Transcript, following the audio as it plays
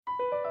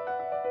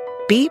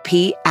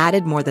BP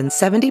added more than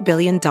 $70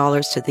 billion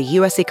to the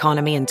U.S.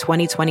 economy in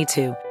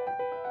 2022.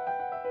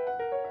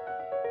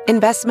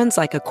 Investments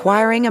like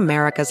acquiring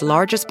America's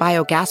largest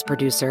biogas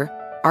producer,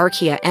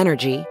 Archaea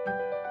Energy,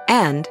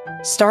 and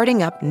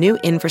starting up new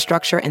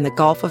infrastructure in the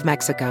Gulf of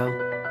Mexico.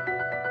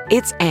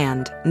 It's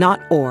and,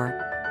 not or.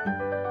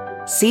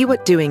 See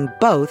what doing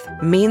both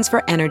means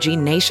for energy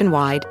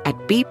nationwide at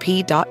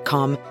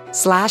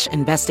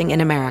bp.com/investing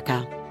in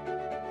America.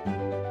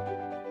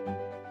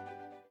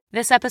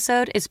 This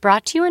episode is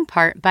brought to you in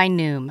part by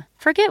Noom.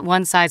 Forget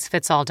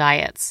one-size-fits-all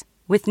diets.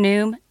 With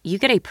Noom, you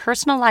get a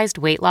personalized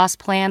weight loss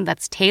plan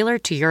that's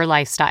tailored to your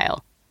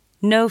lifestyle.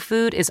 No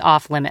food is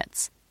off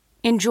limits.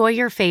 Enjoy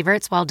your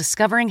favorites while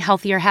discovering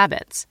healthier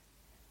habits.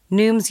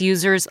 Noom's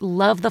users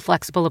love the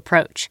flexible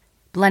approach,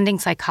 blending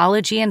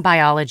psychology and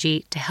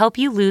biology to help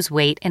you lose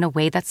weight in a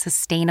way that's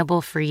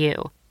sustainable for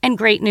you. And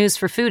great news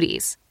for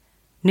foodies.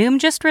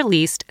 Noom just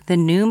released the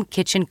Noom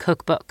Kitchen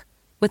Cookbook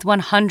with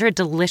 100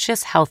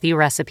 delicious, healthy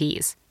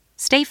recipes.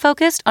 Stay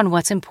focused on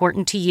what's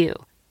important to you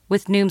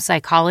with Noom's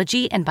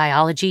psychology and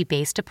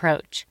biology-based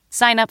approach.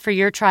 Sign up for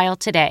your trial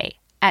today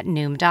at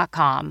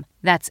Noom.com.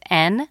 That's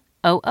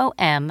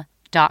NOOM.com.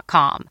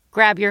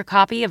 Grab your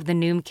copy of the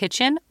Noom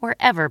Kitchen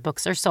wherever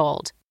books are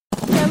sold.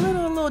 Yeah,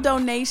 a little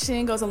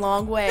donation goes a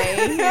long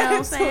way. You know what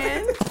I'm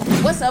saying?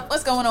 What's up?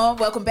 What's going on?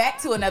 Welcome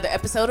back to another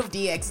episode of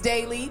DX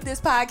Daily.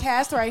 This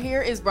podcast right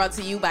here is brought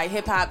to you by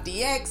Hip Hop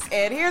DX,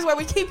 and here's where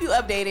we keep you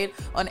updated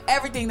on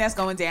everything that's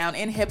going down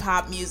in hip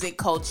hop music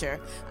culture.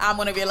 I'm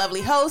one of your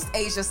lovely hosts,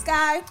 Asia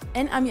Sky.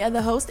 And I'm your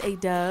other host,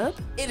 A-Dub.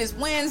 It is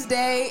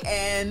Wednesday,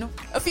 and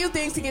a few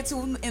things to get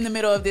to in the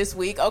middle of this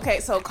week.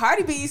 Okay, so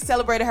Cardi B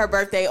celebrated her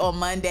birthday on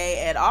Monday,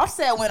 and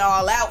Offset went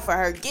all out for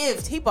her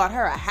gift. He bought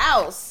her a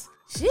house.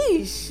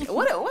 Sheesh.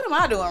 What am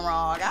I doing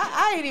wrong?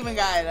 I ain't even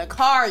got a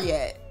car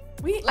yet.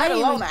 Let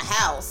alone a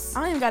house.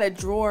 I ain't even got a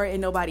drawer in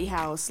nobody's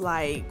house.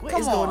 Like, what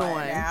is going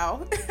on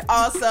now?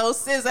 Also,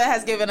 SZA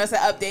has given us an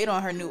update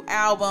on her new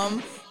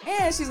album,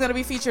 and she's going to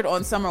be featured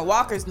on Summer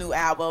Walker's new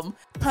album.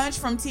 Punch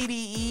from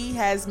TDE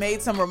has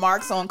made some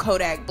remarks on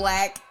Kodak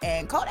Black,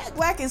 and Kodak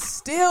Black is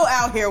still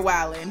out here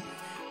wilding.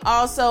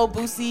 Also,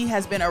 Boosie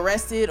has been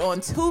arrested on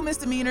 2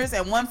 misdemeanors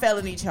and 1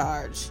 felony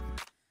charge.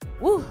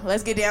 Woo,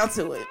 let's get down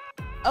to it.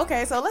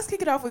 Okay, so let's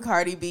kick it off with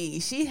Cardi B.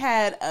 She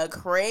had a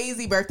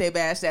crazy birthday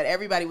bash that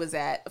everybody was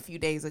at a few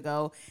days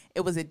ago.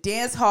 It was a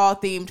dance hall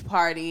themed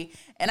party,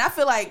 and I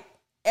feel like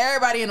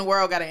everybody in the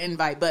world got an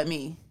invite but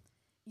me.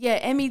 Yeah,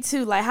 and me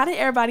too. Like, how did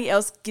everybody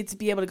else get to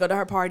be able to go to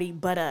her party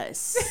but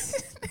us?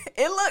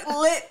 It looked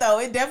lit, though.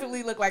 It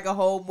definitely looked like a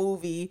whole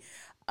movie.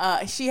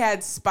 She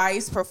had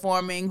Spice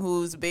performing,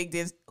 who's a big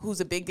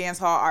dance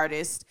hall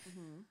artist.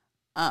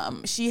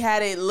 She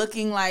had it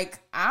looking like,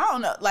 I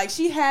don't know, like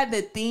she had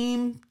the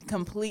theme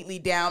completely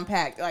down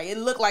packed. Like it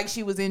looked like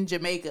she was in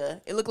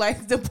Jamaica. It looked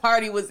like the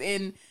party was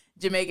in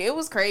Jamaica. It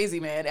was crazy,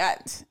 man.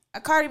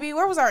 Cardi B,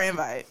 where was our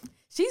invite?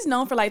 She's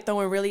known for like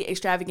throwing really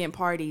extravagant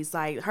parties.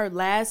 Like her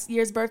last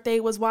year's birthday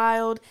was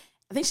wild.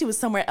 I think she was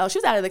somewhere else. She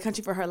was out of the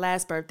country for her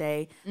last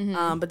birthday.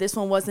 But this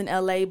one was in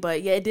LA.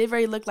 But yeah, it did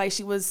very look like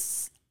she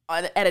was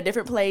at a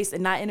different place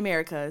and not in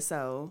America.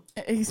 So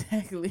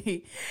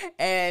exactly.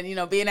 And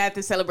being at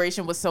the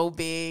celebration was so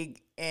big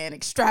and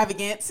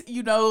extravagant.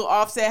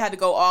 Offset had to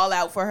go all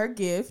out for her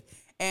gift,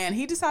 and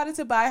he decided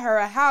to buy her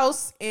a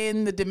house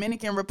in the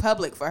Dominican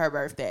Republic for her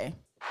birthday.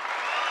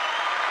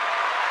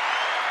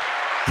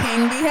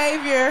 King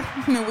behavior.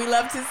 We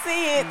love to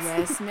see it.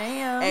 Yes,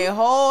 ma'am. A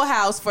whole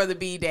house for the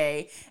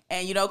B-Day.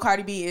 And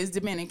Cardi B is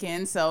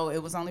Dominican, so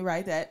it was only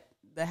right that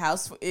the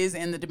house is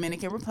in the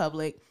Dominican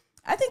Republic.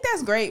 I think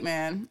that's great,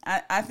 man.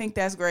 I think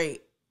that's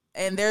great.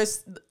 And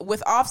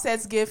with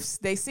Offset's gifts,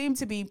 they seem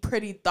to be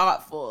pretty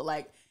thoughtful.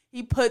 Like,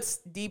 he puts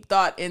deep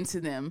thought into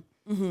them.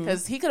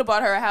 Because he could have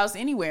bought her a house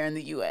anywhere in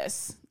the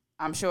U.S.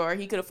 I'm sure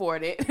he could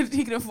afford it.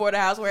 He could afford a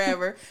house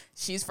wherever.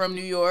 She's from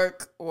New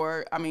York,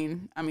 or, I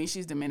mean,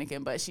 she's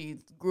Dominican, but she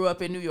grew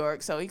up in New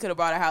York. So he could have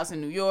bought a house in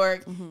New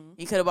York.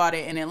 He could have bought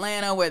it in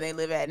Atlanta, where they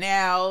live at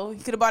now.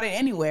 He could have bought it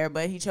anywhere,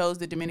 but he chose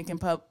the Dominican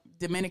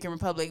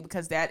Republic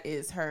because that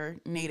is her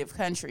native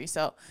country.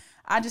 So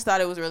I just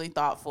thought it was really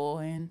thoughtful,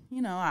 and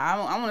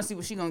I want to see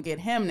what she's gonna get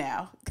him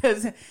now,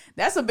 because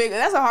that's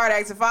a hard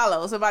act to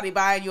follow. Somebody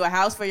buying you a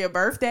house for your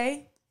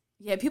birthday.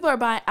 Yeah, people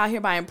are out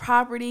here buying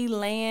property,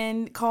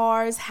 land,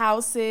 cars,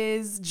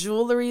 houses,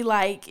 jewelry.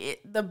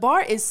 Like the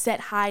bar is set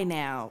high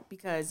now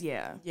because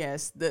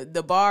yes,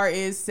 the bar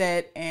is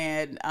set,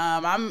 and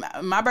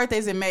my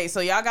birthday's in May, so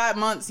y'all got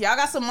months. Y'all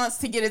got some months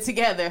to get it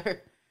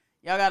together.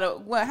 Y'all got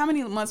how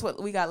many months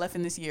we got left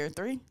in this year?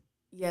 3?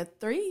 Yeah,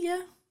 3,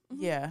 yeah.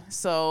 Yeah,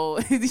 so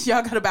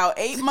y'all got about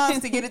 8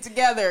 months to get it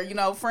together.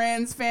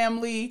 Friends,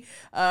 family,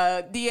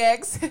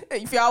 DX.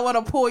 If y'all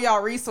want to pull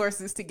y'all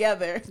resources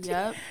together.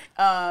 Yep.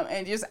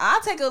 And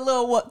I'll take a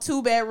little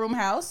 2-bedroom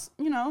house.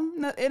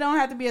 It don't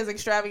have to be as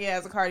extravagant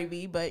as a Cardi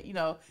B, but if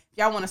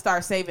y'all want to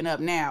start saving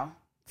up now,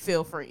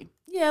 feel free.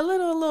 Yeah, a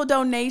little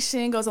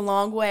donation goes a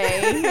long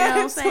way. You know what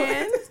I'm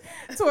saying?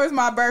 Towards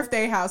my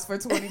birthday house for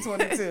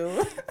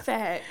 2022.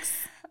 Facts.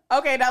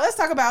 Okay, now let's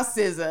talk about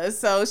SZA.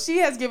 So she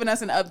has given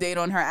us an update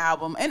on her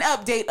album, an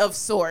update of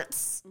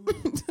sorts.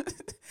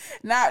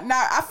 Now,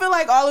 I feel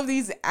like all of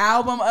these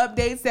album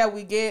updates that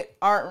we get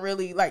aren't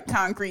really like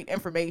concrete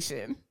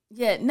information.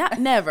 Yeah,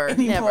 never.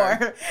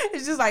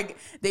 It's just like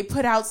they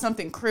put out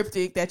something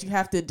cryptic that you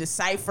have to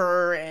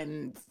decipher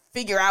and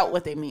figure out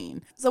what they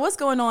mean. So what's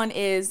going on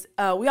is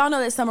we all know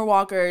that Summer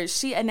Walker,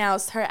 she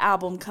announced her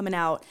album coming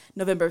out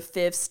November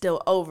 5th,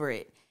 Still Over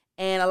It.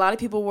 And a lot of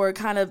people were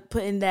kind of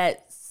putting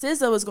that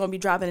SZA was going to be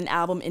dropping an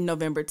album in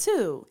November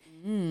too.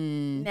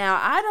 Now,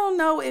 I don't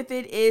know if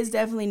it is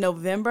definitely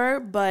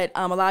November, but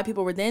a lot of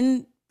people were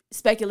then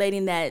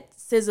speculating that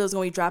SZA was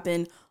going to be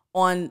dropping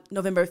on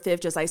November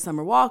 5th, just like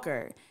Summer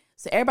Walker.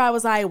 So everybody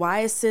was like,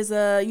 why is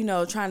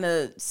SZA, trying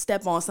to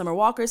step on Summer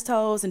Walker's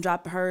toes and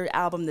drop her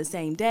album the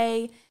same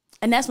day?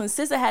 And that's when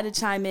SZA had to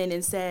chime in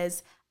and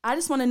says, I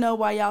just want to know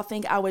why y'all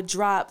think I would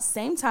drop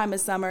same time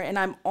as Summer and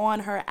I'm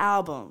on her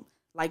album.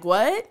 Like,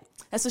 what?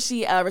 That's what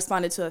she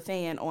responded to a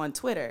fan on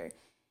Twitter.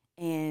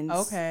 And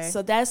okay.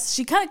 So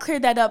she kind of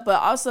cleared that up,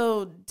 but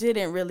also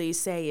didn't really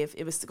say if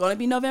it was going to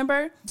be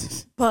November.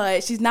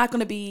 But she's not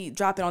going to be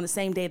dropping on the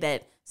same day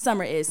that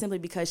Summer is, simply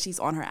because she's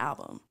on her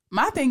album.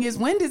 My thing is,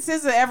 when did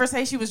SZA ever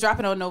say she was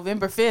dropping on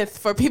November 5th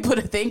for people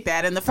to think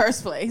that in the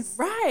first place?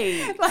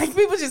 Right. Like,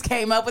 people just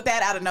came up with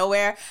that out of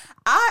nowhere.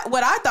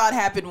 What I thought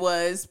happened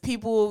was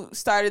people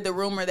started the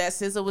rumor that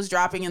SZA was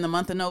dropping in the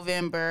month of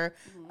November.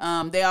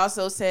 They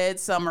also said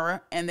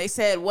Summer, and they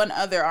said one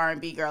other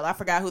R&B girl. I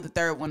forgot who the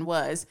third one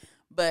was,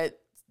 but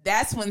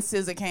that's when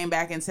SZA came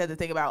back and said the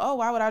thing about, oh,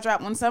 why would I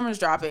drop when Summer's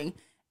dropping?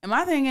 And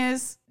my thing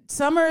is,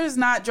 Summer is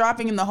not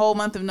dropping in the whole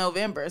month of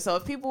November. So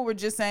if people were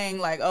just saying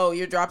like, oh,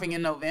 you're dropping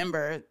in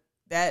November,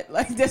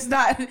 that's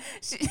not,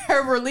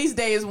 her release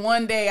day is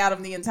one day out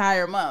of the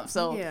entire month.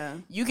 So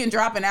You can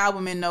drop an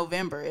album in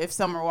November if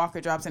Summer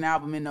Walker drops an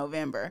album in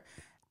November.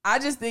 I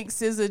just think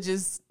SZA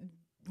just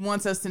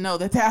wants us to know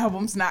that the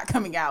album's not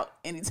coming out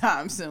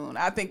anytime soon.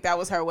 I think that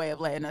was her way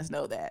of letting us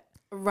know that.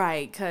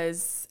 Right,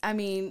 because, I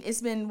mean,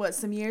 it's been,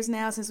 some years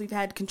now since we've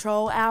had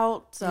Control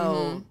out.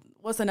 So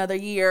what's another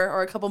year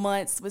or a couple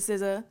months with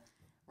SZA?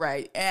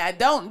 Right. And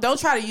don't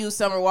try to use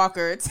Summer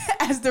Walker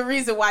as the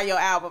reason why your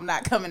album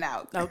not coming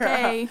out.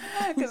 Okay.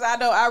 Because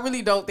I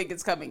really don't think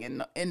it's coming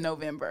in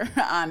November,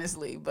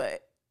 honestly.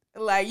 But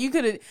like you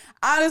could have,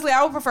 honestly,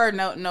 I would prefer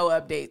no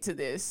update to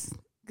this.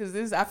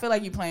 Because I feel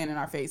like you're playing in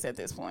our face at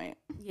this point.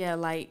 Yeah,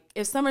 like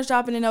if Summer's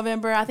dropping in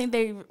November, I think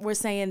they were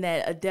saying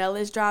that Adele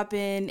is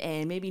dropping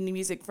and maybe new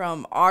music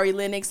from Ari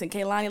Lennox and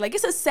Kehlani. Like,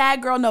 it's a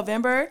sad girl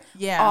November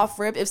off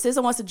rip. If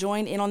SZA wants to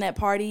join in on that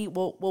party,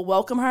 we'll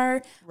welcome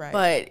her. Right.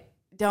 But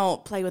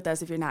don't play with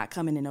us if you're not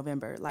coming in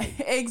November. Like,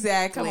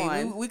 exactly. Come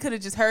on. We could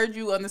have just heard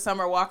you on the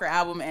Summer Walker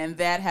album and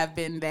that have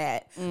been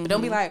that. But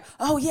don't be like,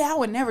 oh yeah, I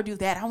would never do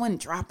that. I wouldn't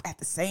drop at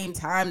the same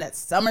time that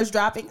Summer's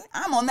dropping.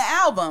 I'm on the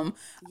album.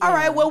 Yeah. All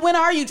right, well, when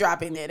are you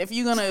dropping it? If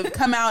you're going to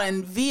come out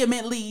and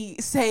vehemently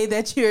say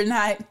that you're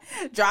not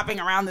dropping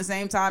around the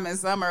same time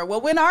as Summer,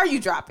 well, when are you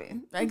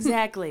dropping?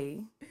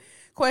 Exactly.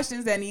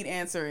 Questions that need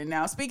answering.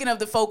 Now, speaking of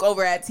the folk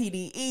over at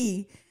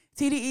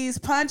TDE's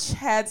Punch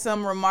had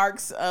some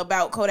remarks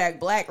about Kodak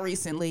Black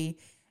recently,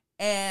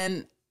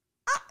 and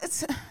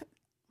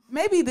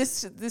maybe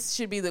this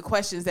should be the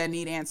questions that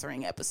need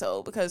answering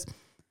episode, because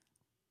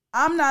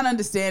I'm not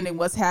understanding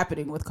what's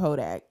happening with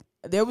Kodak.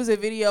 There was a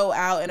video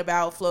out and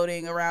about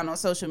floating around on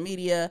social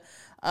media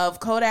of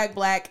Kodak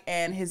Black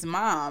and his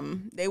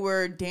mom. They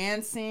were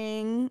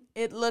dancing.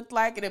 It looked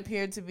like it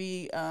appeared to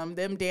be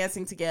them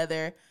dancing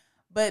together.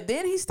 But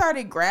then he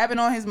started grabbing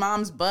on his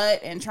mom's butt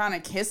and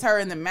trying to kiss her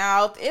in the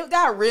mouth. It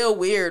got real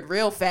weird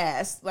real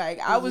fast. Like,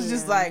 I was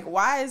just like,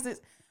 why is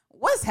this?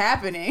 What's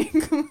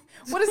happening?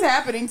 What is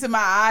happening to my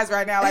eyes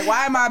right now? Like,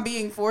 why am I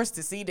being forced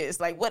to see this?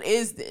 Like, what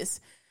is this?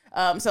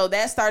 So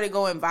that started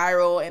going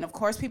viral. And, of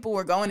course, people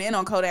were going in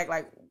on Kodak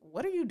like,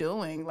 what are you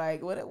doing?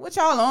 Like, what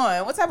y'all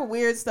on? What type of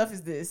weird stuff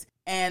is this?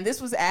 And this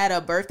was at a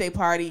birthday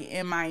party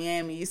in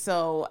Miami.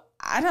 So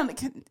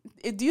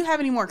do you have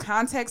any more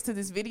context to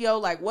this video?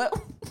 Like, what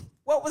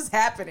was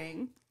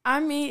happening? I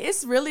mean,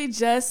 it's really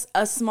just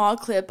a small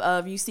clip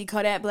of you see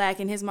Kodak Black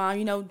and his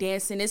mom,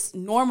 dancing. It's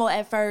normal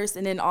at first,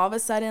 and then all of a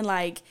sudden,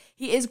 like,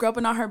 he is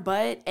groping on her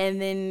butt,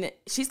 and then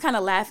she's kind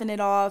of laughing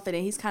it off, and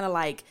then he's kind of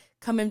like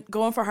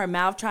going for her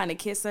mouth, trying to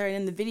kiss her, and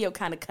then the video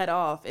kind of cut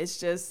off.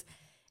 It's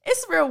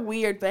real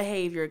weird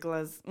behavior,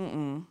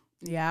 Gluz.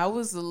 Yeah,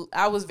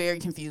 I was very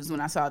confused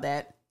when I saw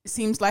that. It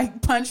seems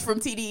like Punch from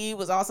TDE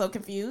was also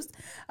confused.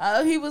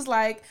 He was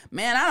like,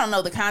 man, I don't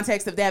know the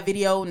context of that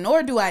video,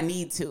 nor do I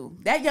need to.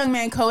 That young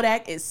man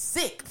Kodak is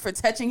sick for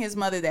touching his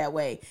mother that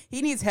way.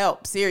 He needs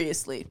help,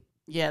 seriously.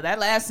 Yeah, that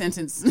last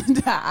sentence,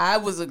 I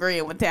was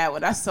agreeing with that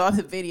when I saw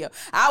the video.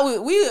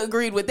 We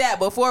agreed with that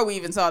before we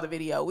even saw the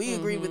video. We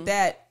agreed with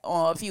that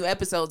a few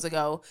episodes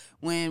ago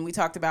when we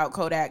talked about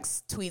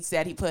Kodak's tweets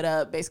that he put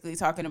up, basically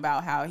talking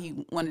about how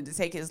he wanted to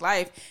take his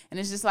life. And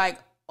it's just like,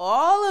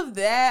 all of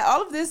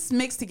this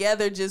mixed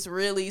together just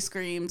really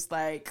screams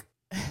like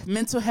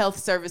mental health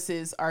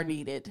services are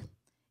needed.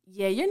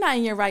 Yeah, you're not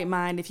in your right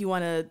mind if you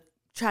want to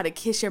try to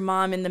kiss your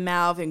mom in the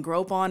mouth and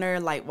grope on her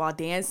like while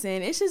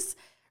dancing. It's just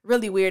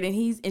really weird.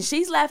 And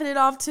she's laughing it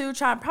off too,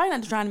 probably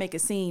not trying to make a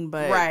scene,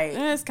 but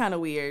it's kind of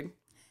weird.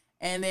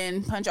 And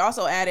then Punch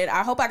also added,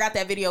 I hope I got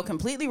that video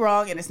completely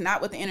wrong and it's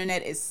not what the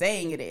internet is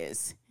saying it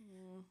is.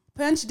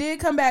 Punch did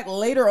come back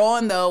later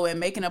on, though, and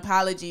make an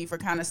apology for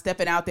kind of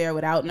stepping out there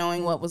without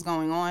knowing what was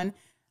going on.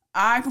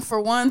 I, for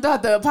one,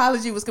 thought the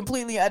apology was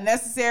completely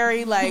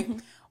unnecessary. Like,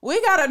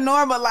 we got to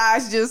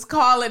normalize just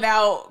calling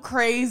out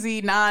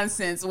crazy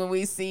nonsense when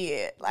we see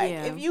it. Like,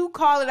 if you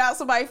calling out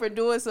somebody for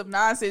doing some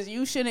nonsense,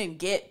 you shouldn't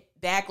get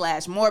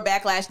backlash, more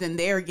backlash than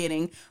they're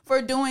getting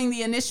for doing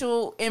the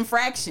initial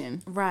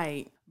infraction.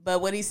 Right. But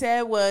what he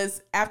said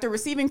was, after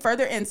receiving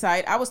further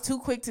insight, I was too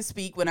quick to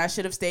speak when I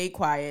should have stayed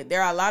quiet.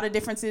 There are a lot of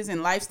differences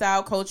in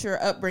lifestyle, culture,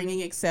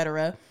 upbringing,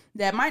 etc.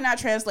 that might not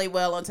translate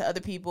well onto other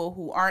people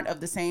who aren't of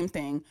the same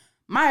thing.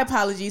 My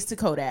apologies to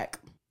Kodak.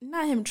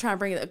 Not him trying to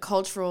bring a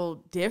cultural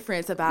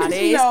difference about it.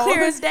 It's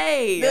clear as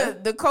day.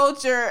 The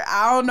culture,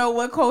 I don't know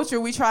what culture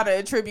we try to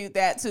attribute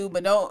that to,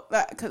 but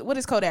what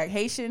is Kodak,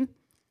 Haitian?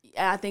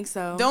 Yeah, I think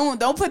so.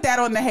 Don't put that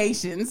on the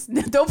Haitians.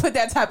 Don't put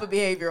that type of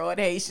behavior on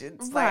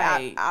Haitians.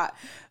 Right. Like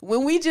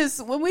when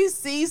we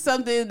see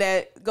something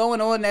that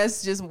going on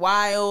that's just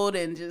wild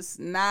and just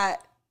not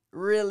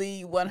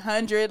really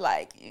 100,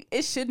 like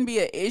it shouldn't be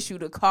an issue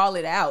to call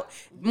it out.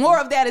 More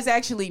of that is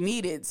actually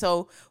needed.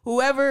 So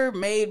whoever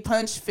made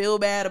Punch feel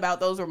bad about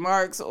those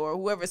remarks, or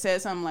whoever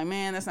said something like,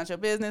 man, that's not your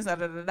business, da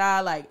da da da,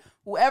 like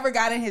whoever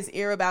got in his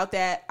ear about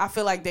that, I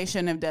feel like they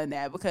shouldn't have done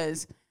that,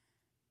 because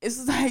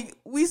it's like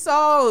we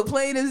saw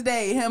plain as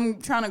day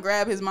him trying to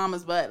grab his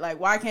mama's butt. Like,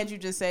 why can't you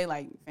just say,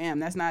 like, fam,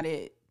 that's not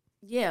it?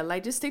 Yeah,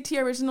 like, just stick to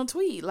your original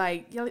tweet.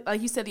 Like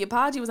you said, the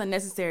apology was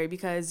unnecessary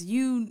because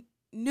you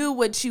knew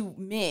what you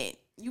meant.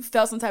 You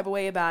felt some type of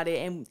way about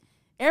it, and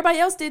everybody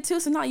else did too.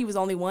 So not you was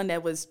the only one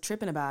that was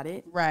tripping about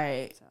it.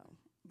 Right. So.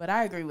 But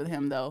I agree with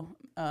him, though.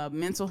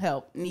 Mental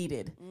help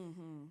needed.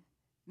 Mm-hmm.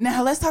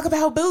 Now, let's talk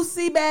about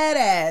Boosie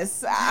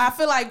Badass. I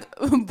feel like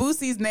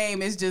Boosie's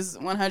name is just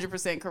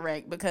 100%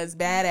 correct, because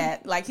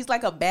badass, like, he's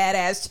like a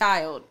badass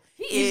child.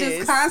 He's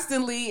just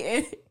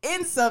constantly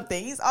in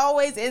something. He's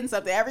always in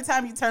something. Every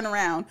time you turn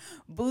around,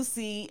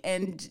 Boosie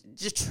and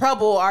just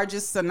trouble are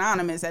just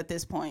synonymous at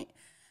this point.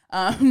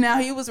 Now,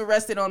 he was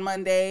arrested on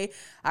Monday,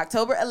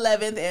 October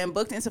 11th, and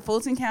booked into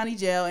Fulton County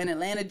Jail in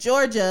Atlanta,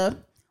 Georgia,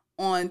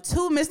 on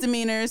 2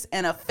 misdemeanors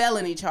and a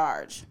felony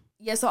charge.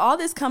 Yeah, so all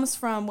this comes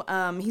from,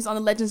 he's on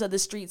the Legends of the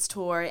Streets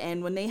tour,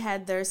 and when they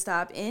had their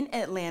stop in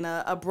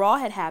Atlanta, a brawl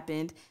had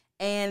happened,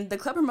 and the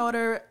club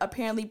promoter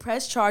apparently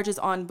pressed charges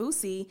on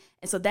Boosie,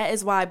 and so that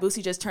is why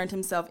Boosie just turned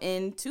himself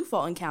in to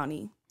Fulton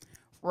County.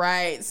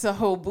 Right, so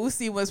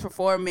Boosie was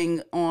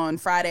performing on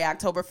Friday,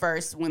 October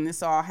 1st, when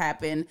this all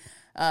happened.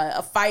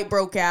 A fight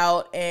broke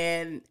out,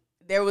 and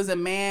there was a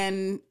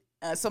man,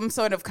 some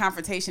sort of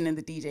confrontation in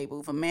the DJ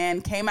booth. A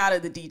man came out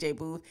of the DJ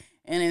booth,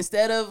 and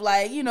instead of,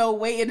 like,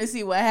 waiting to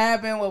see what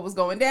happened, what was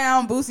going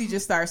down, Boosie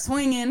just started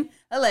swinging,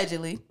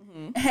 allegedly.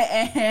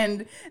 Mm-hmm.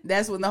 And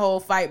that's when the whole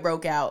fight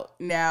broke out.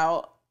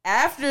 Now,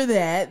 after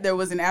that, there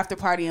was an after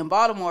party in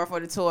Baltimore for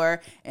the tour,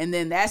 and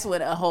then that's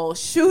when a whole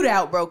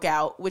shootout broke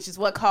out, which is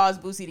what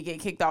caused Boosie to get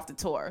kicked off the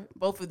tour.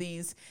 Both of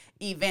these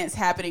events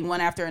happening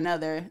one after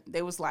another,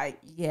 they was like,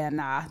 yeah,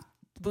 nah,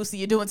 Boosie,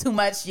 you're doing too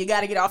much. You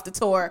got to get off the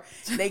tour.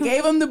 They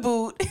gave him the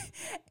boot.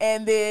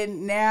 And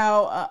then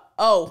now,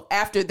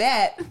 after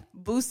that,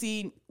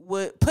 Boosie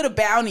would put a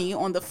bounty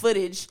on the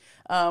footage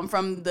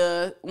from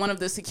one of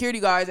the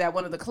security guards at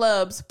one of the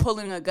clubs,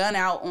 pulling a gun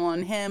out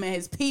on him and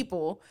his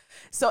people.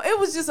 So it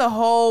was just a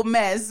whole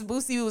mess.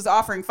 Boosie was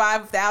offering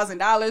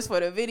 $5,000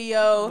 for the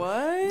video.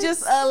 What?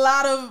 Just a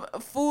lot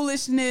of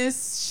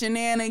foolishness,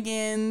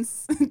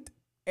 shenanigans,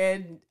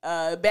 and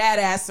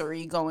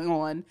badassery going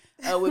on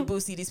with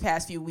Boosie these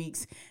past few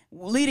weeks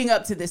leading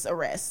up to this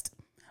arrest.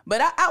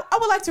 But I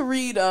would like to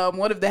read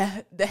one of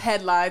the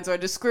headlines or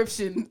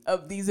description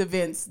of these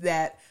events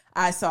that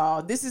I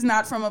saw. This is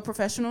not from a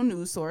professional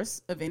news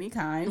source of any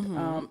kind.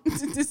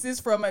 Mm-hmm. This is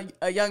from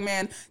a young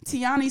man,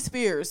 Tiani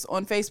Spears,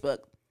 on Facebook.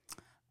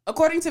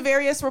 According to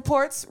various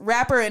reports,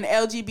 rapper and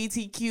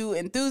LGBTQ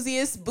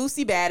enthusiast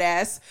Boosie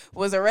Badass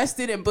was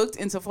arrested and booked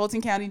into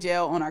Fulton County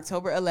Jail on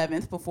October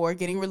 11th before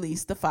getting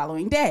released the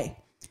following day.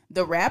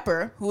 The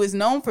rapper, who is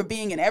known for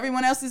being in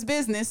everyone else's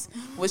business,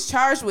 was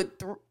charged with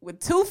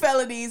 2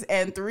 felonies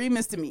and 3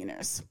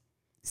 misdemeanors.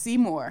 See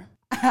more.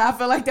 I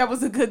feel like that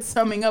was a good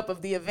summing up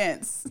of the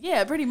events.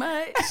 Yeah, pretty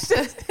much.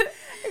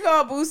 They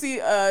called Boosie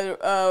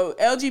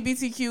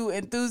LGBTQ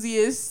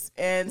enthusiast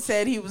and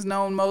said he was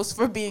known most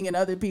for being in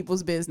other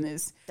people's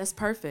business. That's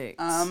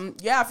perfect.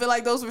 Yeah, I feel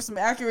like those were some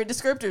accurate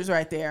descriptors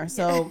right there.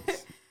 So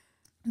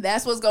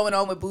that's what's going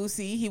on with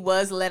Boosie. He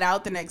was let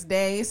out the next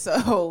day,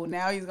 so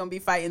now he's going to be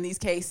fighting these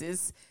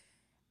cases.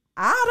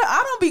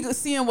 I don't be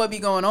seeing what be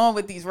going on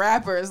with these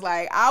rappers.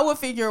 Like, I would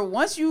figure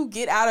once you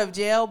get out of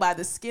jail by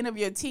the skin of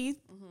your teeth,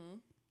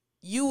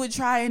 I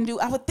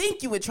would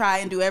think you would try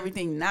and do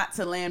everything not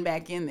to land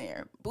back in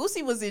there.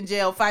 Boosie was in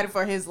jail fighting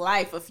for his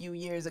life a few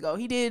years ago.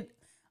 He did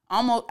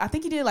I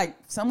think he did like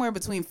somewhere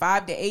between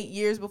 5 to 8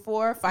 years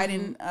before,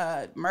 fighting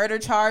murder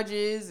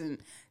charges, and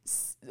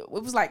it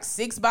was like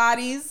 6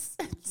 bodies,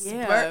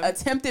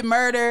 attempted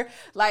murder.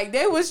 Like,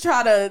 they was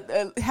trying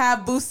to have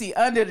Boosie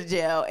under the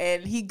jail,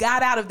 and he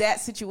got out of that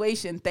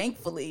situation,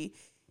 thankfully.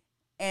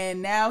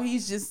 And now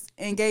he's just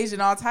engaged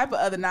in all type of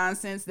other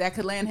nonsense that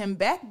could land him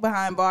back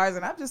behind bars.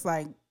 And I'm just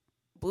like,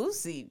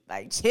 Boosie,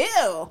 like,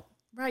 chill.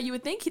 Right, you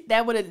would think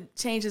that would have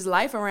changed his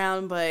life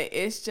around, but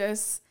it's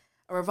just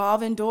a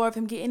revolving door of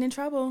him getting in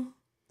trouble.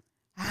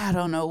 I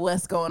don't know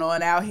what's going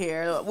on out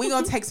here. We're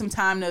going to take some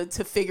time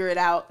to figure it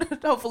out.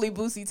 Hopefully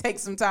Boosie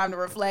takes some time to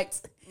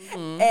reflect.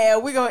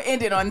 And we're going to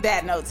end it on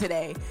that note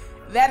today.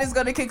 That is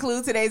going to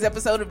conclude today's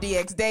episode of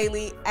DX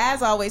Daily.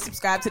 As always,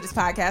 subscribe to this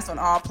podcast on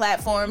all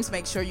platforms.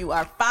 Make sure you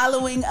are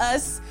following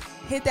us.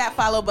 Hit that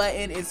follow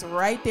button. It's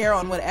right there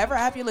on whatever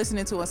app you're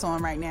listening to us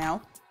on right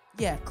now.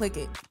 Yeah, click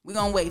it. We're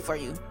going to wait for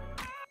you.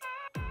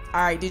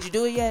 All right, did you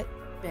do it yet?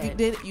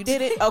 You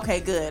did it? Okay,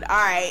 good. All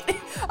right.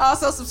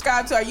 Also,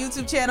 subscribe to our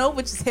YouTube channel,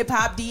 which is Hip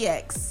Hop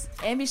DX.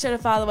 And be sure to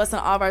follow us on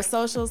all of our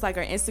socials, like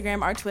our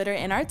Instagram, our Twitter,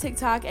 and our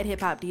TikTok at Hip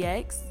Hop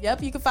DX.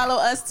 Yep, you can follow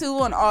us too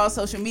on all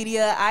social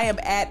media. I am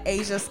at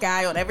Asia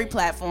Sky on every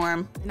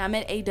platform. And I'm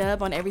at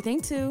A-Dub on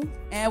everything too.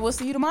 And we'll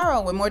see you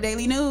tomorrow with more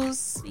daily news.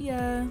 See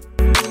ya.